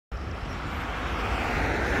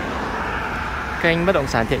Kênh Bất động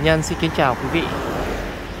sản Thiện Nhân xin kính chào quý vị.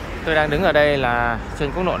 Tôi đang đứng ở đây là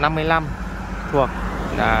trên quốc lộ 55 thuộc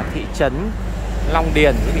là thị trấn Long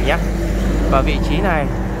Điền quý vị nhé. Và vị trí này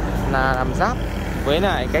là nằm giáp với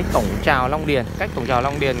lại cái cổng chào Long Điền, cách cổng chào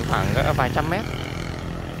Long Điền khoảng vài trăm mét.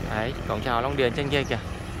 Đấy, cổng chào Long Điền trên kia kìa.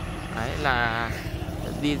 Đấy là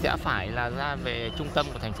đi rẽ phải là ra về trung tâm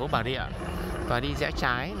của thành phố Bà Rịa, và đi rẽ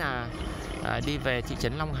trái là đi về thị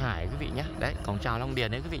trấn Long Hải quý vị nhé. Đấy, cổng chào Long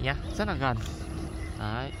Điền đấy quý vị nhé, rất là gần.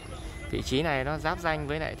 Đấy, vị trí này nó giáp danh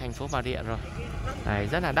với lại thành phố Bà Rịa rồi. Đấy,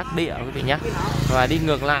 rất là đắc địa quý vị nhé. Và đi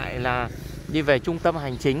ngược lại là đi về trung tâm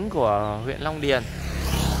hành chính của huyện Long Điền.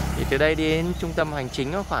 Thì từ đây đi đến trung tâm hành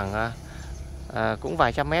chính nó khoảng cũng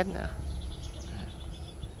vài trăm mét nữa.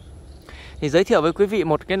 Thì giới thiệu với quý vị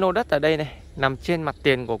một cái lô đất ở đây này, nằm trên mặt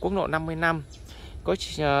tiền của quốc lộ 55, có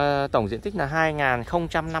tổng diện tích là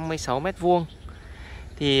 2056 m².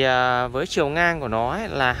 Thì với chiều ngang của nó ấy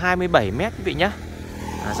là 27 m quý vị nhé.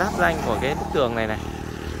 Giáp danh của cái bức tường này này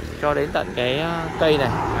cho đến tận cái cây này.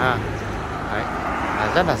 Đấy,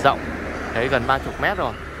 rất là rộng. Đấy, gần 30 m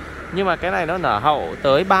rồi. Nhưng mà cái này nó nở hậu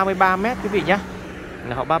tới 33 m quý vị nhé.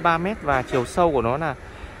 Nở hậu 33 m và chiều sâu của nó là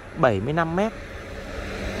 75 m.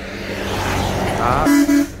 Đó.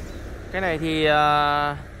 Cái này thì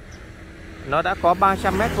nó đã có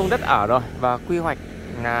 300 m² đất ở rồi và quy hoạch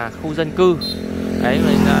là khu dân cư. Đấy,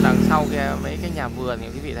 mình đằng sau kia mấy cái nhà vườn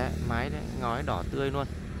quý vị đấy, mái đấy, ngói đỏ tươi luôn.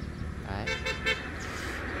 Đấy.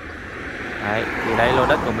 Đấy, thì đây lô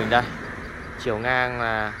đất của mình đây. Chiều ngang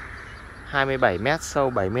là 27 m, sâu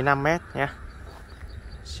 75 m nhé.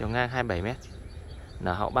 Chiều ngang 27 m,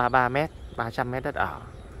 nở hậu 33 m, 300 m đất ở,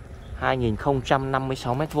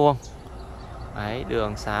 2056 m². Đấy,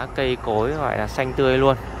 đường xá cây cối gọi là xanh tươi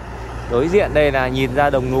luôn. Đối diện đây là nhìn ra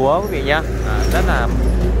đồng lúa quý vị nhá, rất là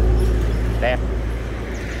đẹp.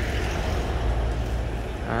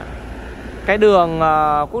 Cái đường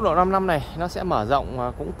quốc lộ 55 này nó sẽ mở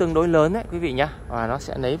rộng cũng tương đối lớn đấy quý vị nhá, và nó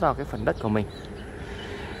sẽ lấy vào cái phần đất của mình.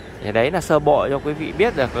 Thì đấy là sơ bộ cho quý vị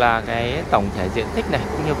biết được là cái tổng thể diện tích này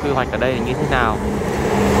cũng như quy hoạch ở đây là như thế nào,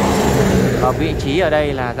 và vị trí ở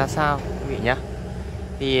đây là ra sao quý vị nhá.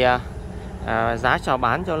 Thì giá chào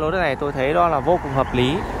bán cho lô đất này tôi thấy đó là vô cùng hợp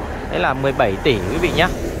lý. Đấy là 17 tỷ quý vị nhá,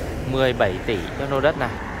 17 tỷ cho lô đất này.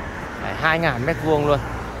 2.000 m² luôn.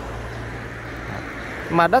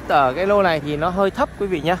 Mà đất ở cái lô này thì nó hơi thấp quý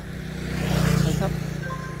vị nhá, hơi thấp.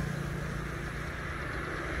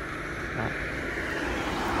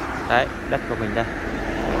 Đấy, đất của mình đây,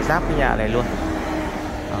 giáp cái nhà này luôn.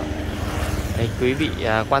 Đó. Đây, quý vị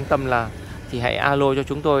quan tâm là thì hãy alo cho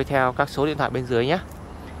chúng tôi theo các số điện thoại bên dưới nhé.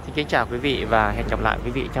 Xin kính chào quý vị và hẹn gặp lại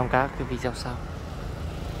quý vị trong các cái video sau.